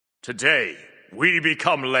Today, we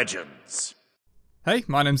become legends. Hey,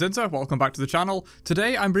 my name's Inter, welcome back to the channel.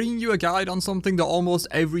 Today I'm bringing you a guide on something that almost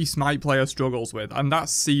every Smite player struggles with, and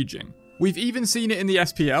that's sieging. We've even seen it in the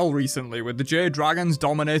SPL recently, with the Jade Dragons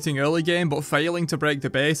dominating early game but failing to break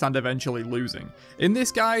the base and eventually losing. In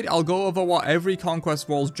this guide, I'll go over what every Conquest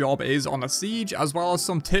role's job is on a siege, as well as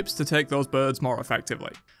some tips to take those birds more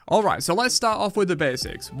effectively. Alright, so let's start off with the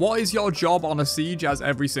basics. What is your job on a siege as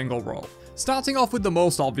every single role? Starting off with the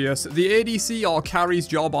most obvious, the ADC or carry's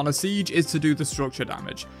job on a siege is to do the structure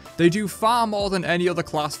damage. They do far more than any other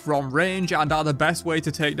class from range and are the best way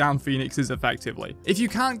to take down phoenixes effectively. If you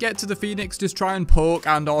can't get to the phoenix, just try and poke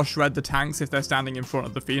and or shred the tanks if they're standing in front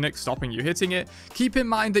of the phoenix, stopping you hitting it. Keep in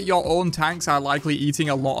mind that your own tanks are likely eating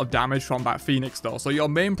a lot of damage from that phoenix though, so your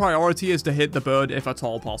main priority is to hit the bird if at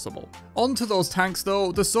all possible. Onto those tanks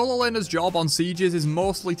though, the solo laner's job on sieges is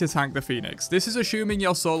mostly to tank the phoenix. This is assuming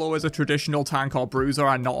your solo is a traditional tank or bruiser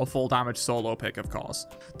and not a full damage solo pick, of course.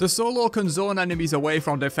 The solo can zone enemies away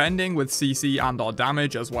from defending with CC and or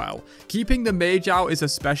damage as well. Keeping the mage out is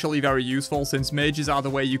especially very useful since mages are the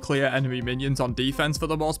way you clear enemy minions on defense for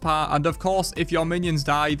the most part, and of course if your minions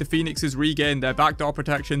die, the phoenixes regain their backdoor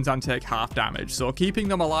protections and take half damage, so keeping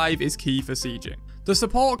them alive is key for sieging. The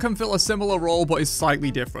support can fill a similar role but is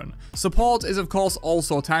slightly different. Support is of course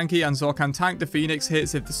also tanky and so can tank the phoenix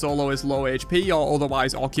hits if the solo is low HP or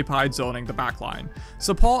otherwise occupied zoning the backline.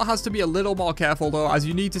 Support has to be a little more careful though, as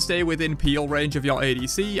you need to stay within peel range of your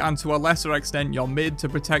ADC and to a lesser extent your mid to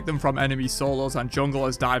protect them from enemy solos and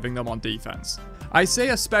junglers diving them on defense. I say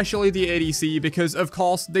especially the ADC because of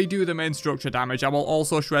course they do the main structure damage and will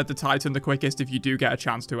also shred the Titan the quickest if you do get a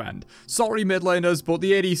chance to end. Sorry mid laners, but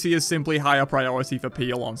the ADC is simply higher priority for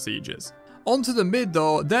peel on sieges. Onto the mid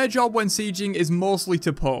though, their job when sieging is mostly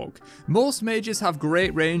to poke. Most mages have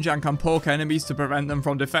great range and can poke enemies to prevent them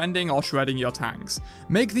from defending or shredding your tanks.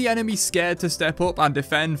 Make the enemy scared to step up and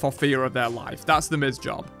defend for fear of their life, that's the mid's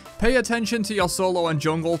job. Pay attention to your solo and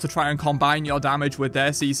jungle to try and combine your damage with their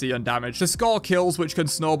CC and damage to score kills which can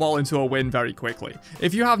snowball into a win very quickly.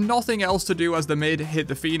 If you have nothing else to do as the mid, hit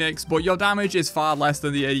the phoenix, but your damage is far less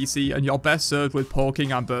than the ADC and you're best served with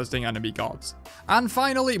poking and bursting enemy gods. And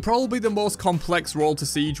finally, probably the most complex role to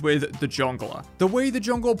siege with, the jungler. The way the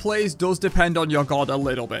jungle plays does depend on your god a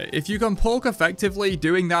little bit. If you can poke effectively,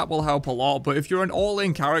 doing that will help a lot, but if you're an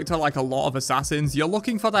all-in character like a lot of assassins, you're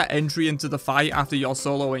looking for that entry into the fight after your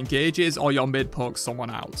solo engages or your mid pokes someone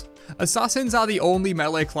out. Assassins are the only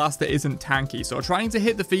melee class that isn't tanky, so trying to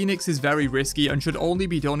hit the phoenix is very risky and should only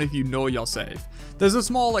be done if you know you're safe. There's a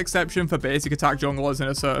small exception for basic attack junglers in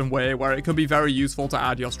a certain way where it can be very useful to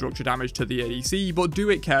add your structure damage to the ADC, but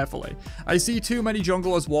do it carefully. I see too many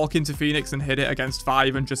junglers walk into Phoenix and hit it against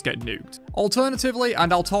 5 and just get nuked. Alternatively,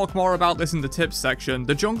 and I'll talk more about this in the tips section,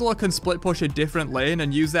 the jungler can split push a different lane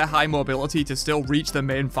and use their high mobility to still reach the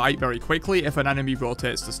main fight very quickly if an enemy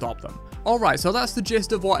rotates to stop them. Alright, so that's the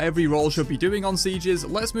gist of what every role should be doing on sieges.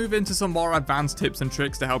 Let's move into some more advanced tips and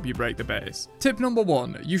tricks to help you break the base. Tip number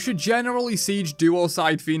 1, you should generally siege duo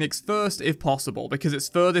side Phoenix first if possible because it's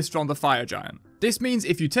furthest from the fire giant. This means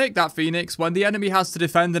if you take that Phoenix, when the enemy has to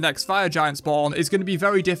defend the next Fire Giant spawn, it's going to be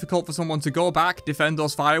very difficult for someone to go back, defend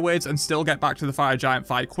those Fire Waves, and still get back to the Fire Giant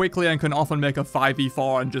fight quickly and can often make a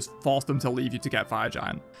 5v4 and just force them to leave you to get Fire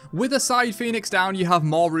Giant. With a side Phoenix down, you have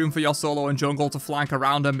more room for your solo and jungle to flank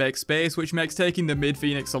around and make space, which makes taking the mid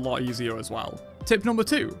Phoenix a lot easier as well. Tip number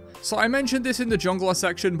 2. So I mentioned this in the jungler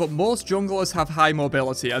section, but most junglers have high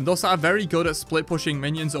mobility and thus are very good at split pushing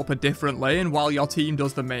minions up a different lane while your team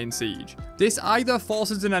does the main siege. This either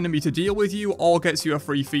forces an enemy to deal with you or gets you a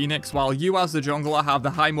free Phoenix, while you as the jungler have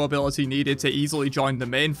the high mobility needed to easily join the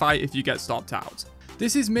main fight if you get stopped out.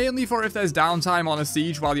 This is mainly for if there's downtime on a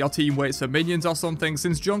siege while your team waits for minions or something,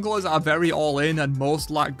 since junglers are very all in and most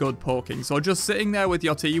lack good poking, so just sitting there with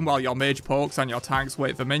your team while your mage pokes and your tanks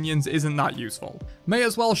wait for minions isn't that useful. May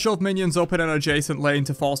as well shove minions up in an adjacent lane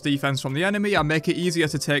to force defense from the enemy and make it easier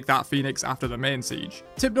to take that Phoenix after the main siege.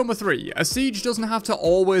 Tip number 3, a siege doesn't have to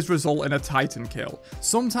always result in a Titan kill.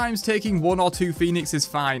 Sometimes taking 1 or 2 Phoenix is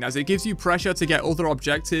fine, as it gives you pressure to get other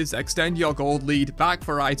objectives, extend your gold lead, back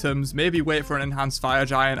for items, maybe wait for an enhanced Fire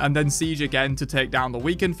Giant, and then siege again to take down the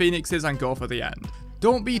weakened Phoenixes and go for the end.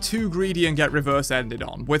 Don't be too greedy and get reverse ended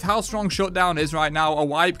on. With how strong Shutdown is right now, a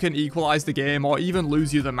wipe can equalize the game or even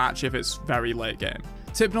lose you the match if it's very late game.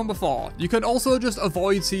 Tip number 4, you can also just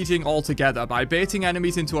avoid sieging altogether by baiting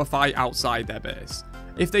enemies into a fight outside their base.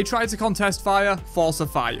 If they try to contest fire, force a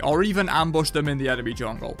fight, or even ambush them in the enemy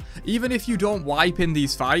jungle. Even if you don't wipe in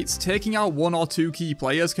these fights, taking out 1 or 2 key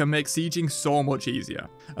players can make sieging so much easier.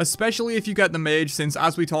 Especially if you get the mage, since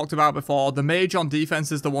as we talked about before, the mage on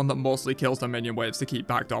defense is the one that mostly kills the minion waves to keep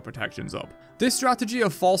backdoor protections up. This strategy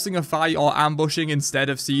of forcing a fight or ambushing instead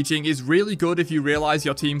of sieging is really good if you realize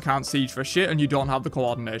your team can't siege for shit and you don't have the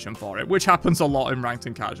coordination for it, which happens a lot in ranked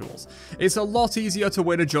and casuals. It's a lot easier to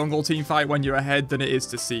win a jungle team fight when you're ahead than it is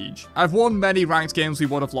to siege. I've won many ranked games we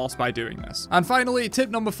would have lost by doing this. And finally,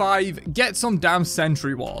 tip number 5, get some damn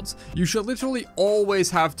sentry wards. You should literally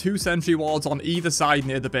always have 2 sentry wards on either side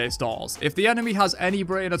near the base doors. If the enemy has any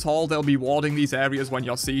brain at all, they'll be warding these areas when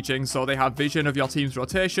you're sieging, so they have vision of your team's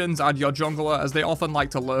rotations and your jungler, as they often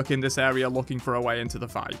like to lurk in this area looking for a way into the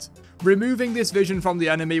fight. Removing this vision from the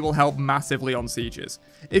enemy will help massively on sieges.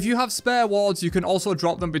 If you have spare wards, you can also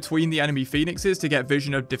drop them between the enemy phoenixes to get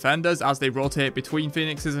vision of defenders as they rotate between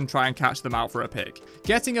phoenixes and try and catch them out for a pick.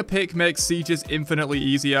 Getting a pick makes sieges infinitely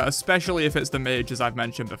easier, especially if it's the mage, as I've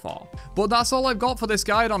mentioned before. But that's all I've got for this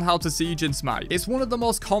guide on how to siege in Smite. It's one of the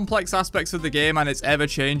most complex aspects of the game, and it's ever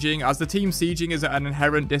changing, as the team sieging is at an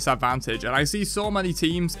inherent disadvantage, and I see so many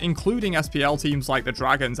teams, including SPL teams like the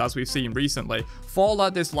Dragons as we've seen recently, fall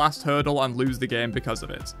at this last hurdle and lose the game because of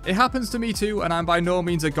it. It happens to me too, and I'm by no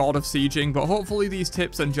means a god of sieging, but hopefully these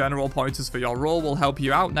tips and general pointers for your role will help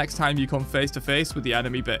you out next time you come face to face with the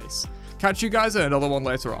enemy base. Catch you guys in another one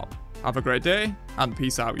later on. Have a great day, and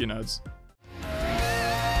peace out, you nerds.